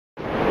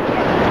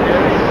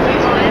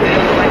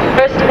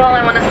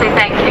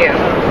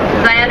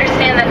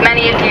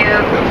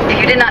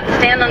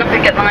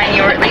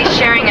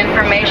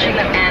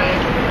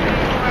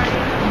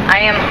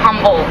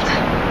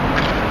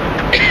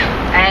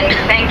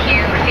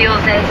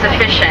feels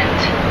insufficient,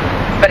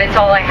 but it's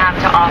all I have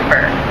to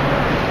offer.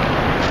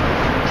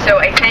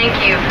 So I thank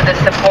you for the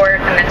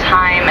support and the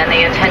time and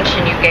the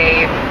attention you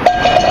gave.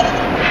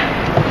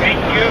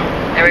 Thank you.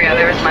 There we go,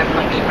 there was my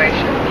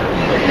punctuation.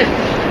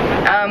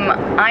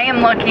 I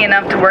am lucky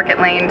enough to work at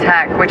Lane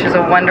Tech, which is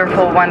a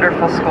wonderful,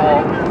 wonderful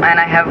school, and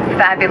I have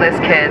fabulous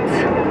kids.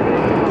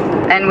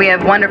 And we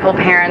have wonderful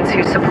parents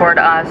who support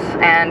us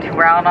and who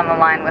are out on the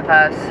line with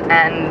us.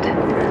 And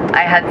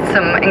I had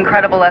some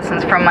incredible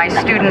lessons from my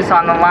students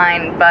on the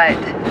line, but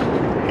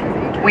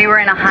we were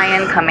in a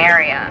high-income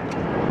area.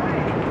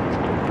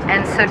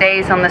 And so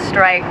days on the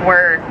strike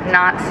were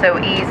not so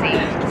easy.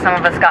 Some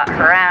of us got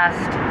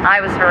harassed.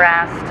 I was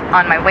harassed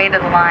on my way to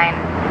the line.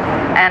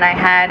 And I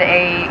had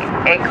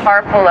a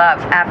car pull up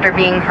after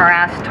being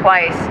harassed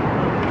twice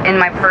in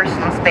my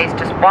personal space,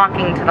 just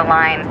walking to the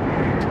line.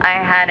 I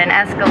had an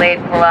Escalade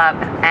pull up,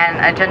 and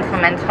a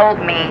gentleman told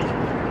me,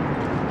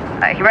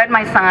 he read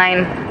my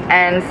sign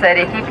and said,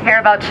 if you care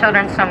about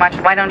children so much,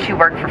 why don't you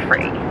work for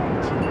free?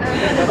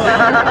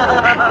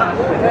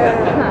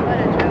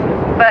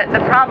 But the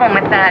problem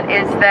with that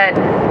is that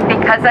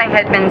because I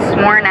had been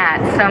sworn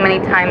at so many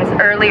times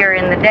earlier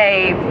in the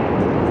day,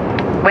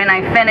 when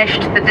I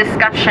finished the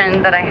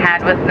discussion that I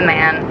had with the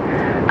man,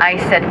 I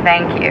said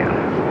thank you,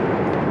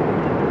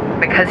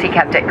 because he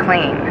kept it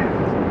clean.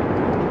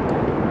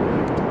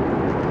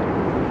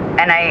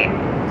 And I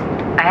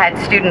had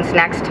students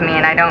next to me,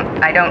 and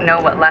I don't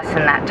know what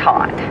lesson that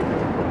taught.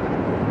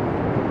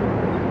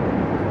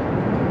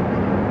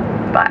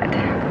 But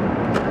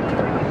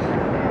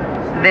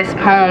this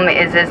poem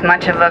is as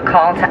much of a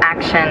call to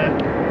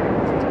action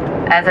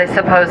as I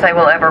suppose I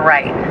will ever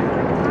write.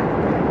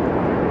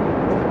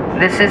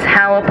 This is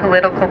how a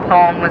political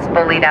poem was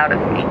bullied out of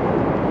me.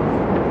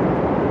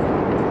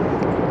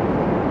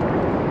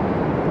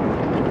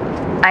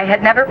 I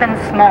had never been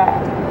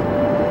small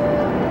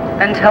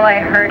until I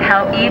heard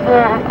how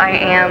evil I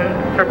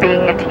am for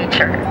being a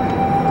teacher.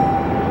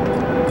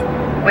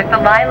 With the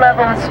lie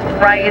levels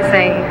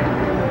rising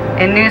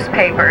in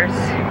newspapers,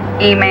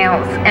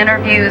 emails,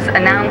 interviews,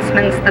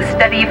 announcements, the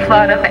steady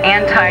flood of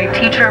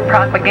anti-teacher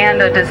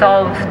propaganda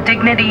dissolves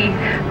dignity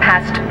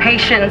past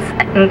patience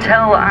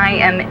until I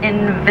am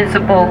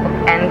invisible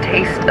and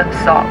taste of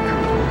salt.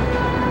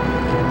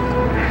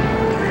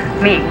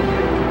 Me,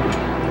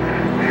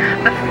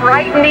 the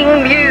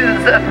frightening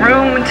muse of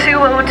room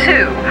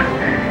 202,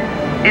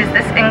 is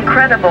this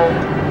incredible,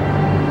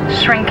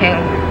 shrinking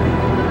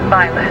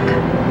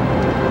violet.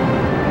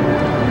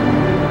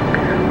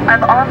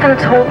 I've often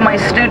told my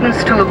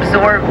students to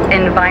absorb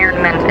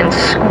environment and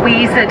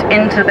squeeze it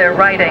into their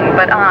writing,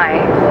 but I,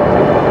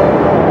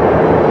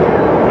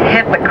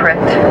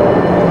 hypocrite,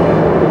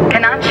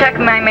 cannot check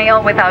my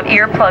mail without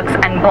earplugs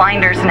and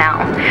blinders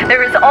now.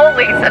 There is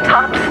always a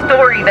top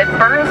story that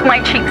burns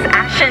my cheeks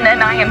ashen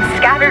and I am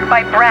scattered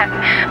by breath,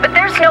 but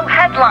there's no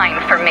headline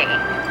for me.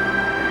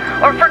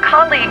 Or for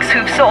colleagues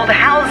who've sold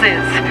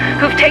houses,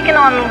 who've taken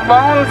on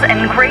loans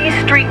and gray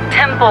street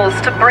temples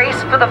to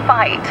brace for the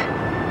fight.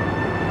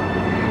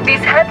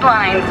 These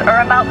headlines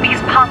are about these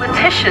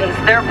politicians,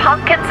 their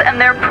pockets and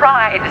their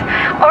pride.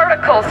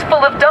 Articles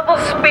full of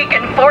doublespeak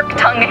and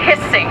fork-tongue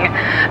hissing.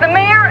 The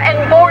mayor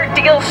and board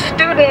deal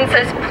students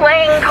as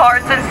playing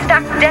cards and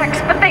stacked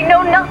decks, but they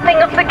know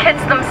nothing of the kids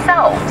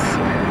themselves.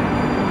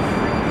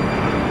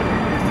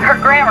 Her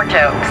grammar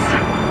jokes.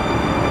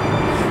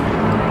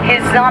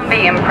 His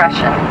zombie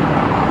impression.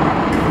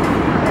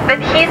 That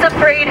he's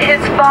afraid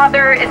his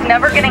father is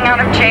never getting out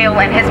of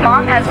jail and his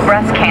mom has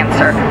breast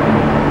cancer.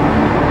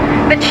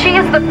 That she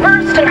is the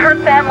first in her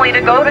family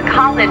to go to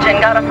college and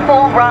got a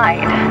full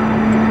ride.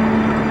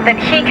 That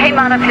he came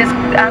out of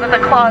the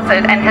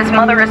closet and his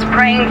mother is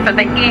praying for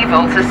the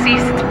evil to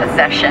cease its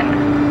possession.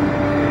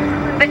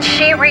 That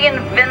she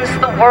reinvents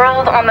the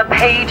world on the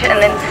page and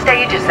then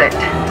stages it.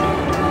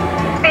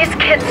 These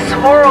kids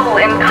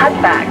swirl in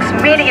cutbacks,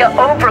 media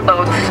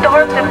overload,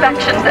 starved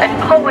affections, and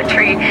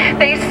poetry.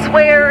 They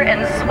swear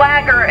and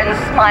swagger and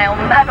smile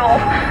metal.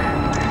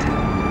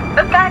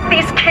 The fact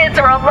these kids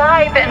are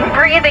alive and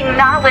breathing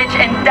knowledge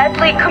in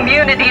deadly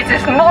communities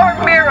is more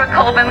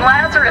miracle than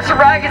Lazarus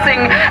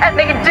rising, and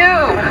they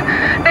do.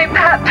 They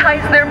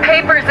baptize their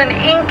papers in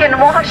ink and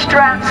wash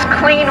drafts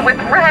clean with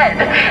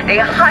red. They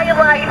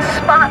highlight,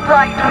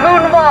 spotlight,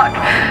 moonwalk.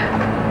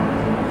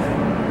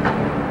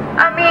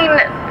 I mean,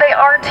 they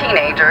are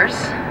teenagers.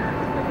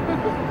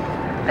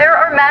 There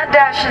are mad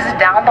dashes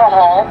down the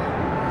hall,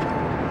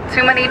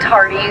 too many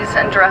tardies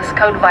and dress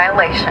code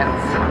violations.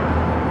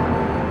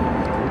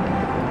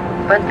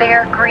 But they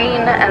are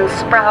green and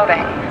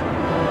sprouting.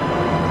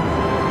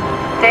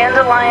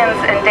 Dandelions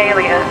and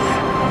dahlias,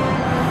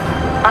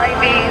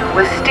 ivy,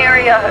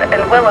 wisteria,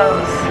 and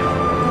willows.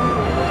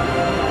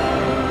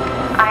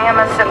 I am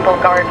a simple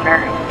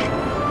gardener,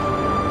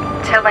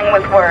 tilling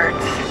with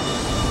words,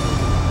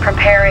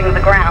 preparing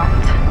the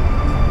ground.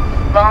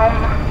 Loam,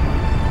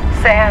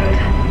 sand,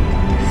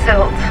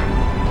 silt,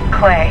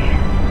 clay.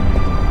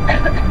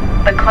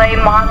 The clay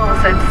models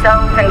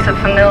itself into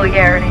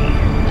familiarity,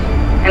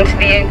 into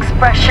the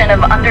expression of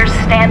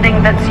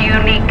understanding that's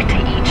unique to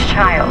each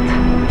child.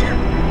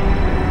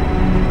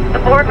 The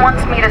board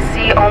wants me to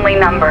see only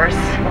numbers,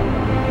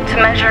 to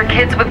measure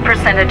kids with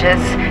percentages,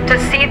 to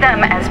see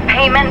them as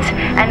payment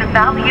and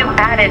value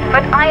added,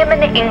 but I am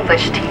an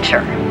English teacher,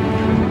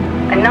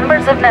 and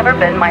numbers have never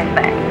been my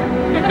thing.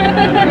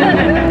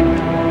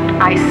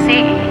 I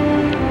see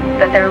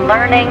that their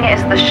learning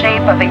is the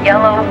shape of a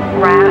yellow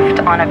raft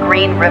on a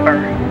green river.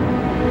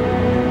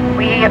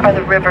 We are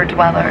the river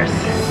dwellers.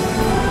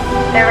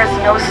 There is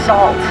no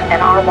salt in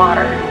our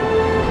water.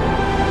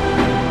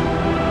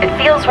 It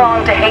feels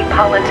wrong to hate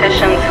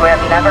politicians who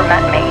have never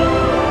met me,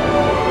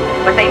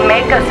 but they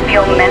make us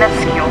feel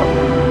minuscule,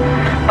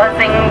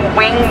 buzzing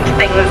winged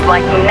things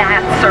like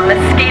gnats or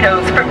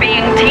mosquitoes for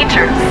being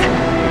teachers.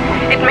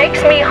 It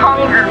makes me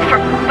hunger for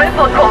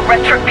biblical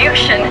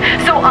retribution,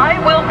 so I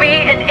will be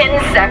an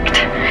insect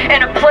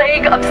in a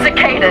plague of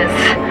cicadas.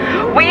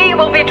 We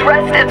will be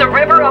dressed as a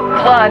river of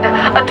blood,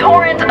 a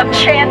torrent of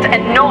chant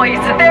and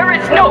noise. There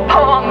is no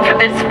poem for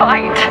this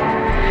fight.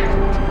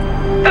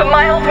 The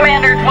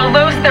mild-mannered will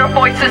lose their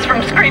voices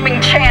from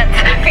screaming chants,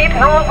 feet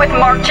raw with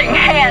marching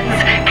hands,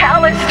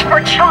 calloused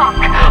for chalk,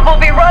 will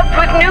be rubbed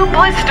with new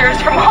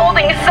blisters from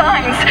holding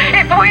signs.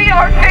 If we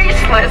are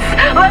faceless,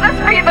 let us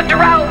be the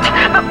drought,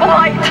 the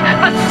blight,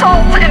 the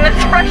salt in this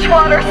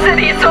freshwater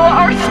city, so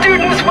our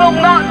students will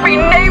not be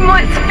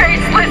nameless,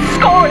 faceless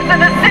scores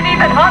in a city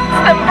that hunts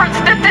them for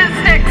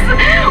statistics.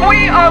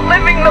 We are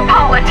living the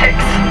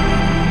politics,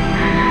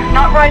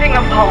 not writing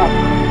a poem.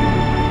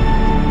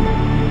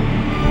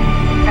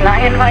 And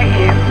I invite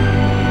you,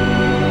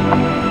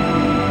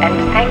 and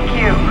thank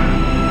you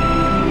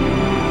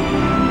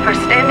for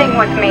standing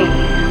with me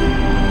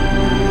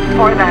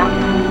for them.